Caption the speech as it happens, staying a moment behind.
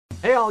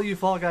Hey all you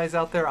Fall Guys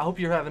out there, I hope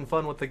you're having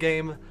fun with the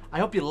game. I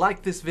hope you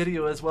like this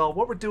video as well.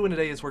 What we're doing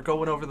today is we're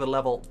going over the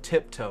level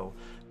Tiptoe.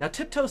 Now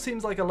Tiptoe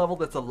seems like a level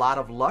that's a lot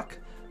of luck,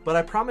 but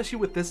I promise you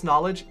with this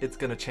knowledge, it's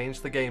going to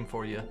change the game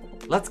for you.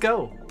 Let's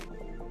go!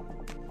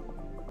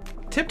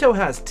 Tiptoe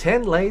has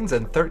 10 lanes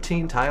and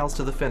 13 tiles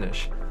to the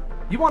finish.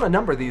 You want to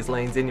number these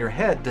lanes in your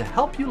head to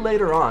help you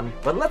later on,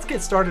 but let's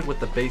get started with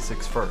the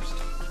basics first.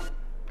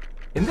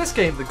 In this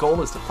game, the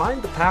goal is to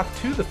find the path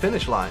to the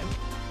finish line.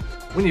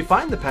 When you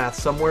find the path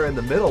somewhere in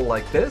the middle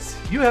like this,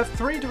 you have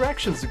 3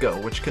 directions to go,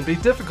 which can be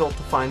difficult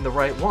to find the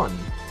right one.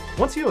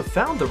 Once you have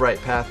found the right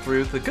path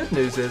through, the good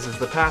news is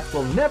the path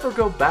will never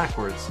go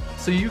backwards,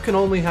 so you can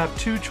only have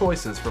 2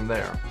 choices from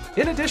there.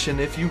 In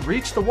addition, if you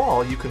reach the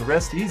wall, you can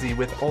rest easy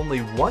with only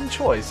 1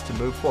 choice to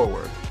move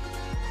forward.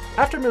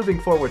 After moving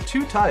forward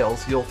 2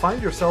 tiles, you'll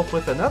find yourself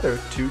with another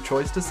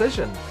 2-choice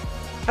decision.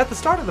 At the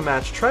start of the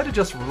match, try to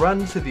just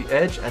run to the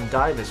edge and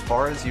dive as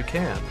far as you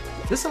can.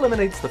 This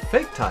eliminates the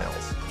fake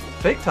tiles.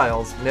 Fake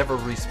tiles never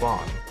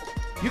respawn.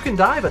 You can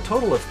dive a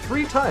total of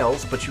 3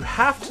 tiles, but you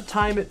have to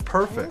time it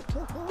perfect.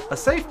 A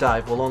safe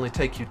dive will only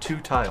take you 2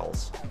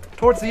 tiles.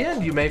 Towards the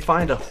end, you may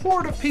find a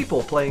horde of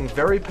people playing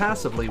very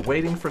passively,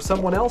 waiting for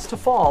someone else to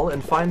fall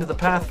and find the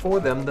path for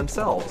them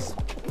themselves.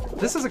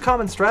 This is a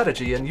common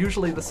strategy and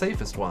usually the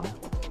safest one.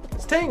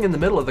 Staying in the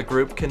middle of the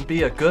group can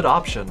be a good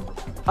option.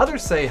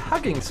 Others say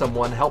hugging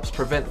someone helps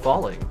prevent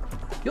falling.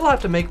 You'll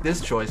have to make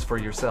this choice for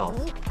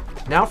yourself.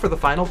 Now for the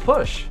final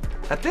push.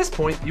 At this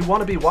point, you want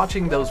to be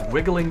watching those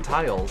wiggling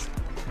tiles.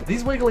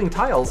 These wiggling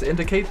tiles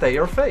indicate they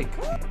are fake.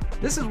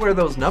 This is where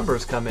those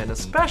numbers come in,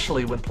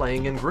 especially when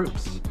playing in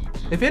groups.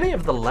 If any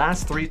of the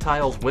last 3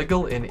 tiles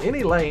wiggle in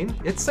any lane,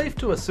 it's safe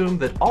to assume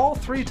that all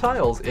 3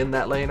 tiles in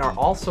that lane are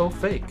also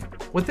fake.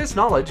 With this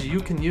knowledge, you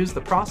can use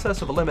the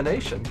process of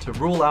elimination to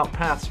rule out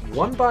paths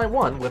one by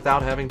one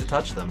without having to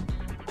touch them.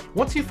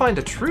 Once you find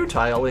a true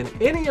tile in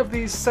any of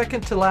these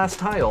second to last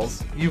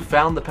tiles, you've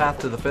found the path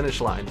to the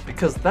finish line,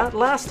 because that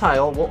last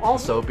tile will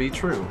also be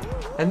true.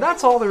 And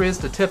that's all there is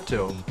to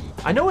Tiptoe.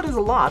 I know it is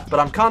a lot,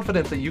 but I'm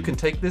confident that you can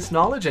take this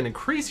knowledge and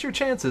increase your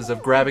chances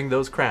of grabbing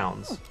those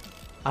crowns.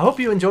 I hope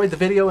you enjoyed the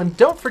video, and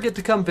don't forget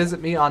to come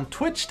visit me on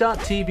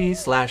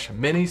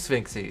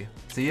twitch.tv/MiniSphinxy.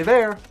 See you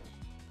there!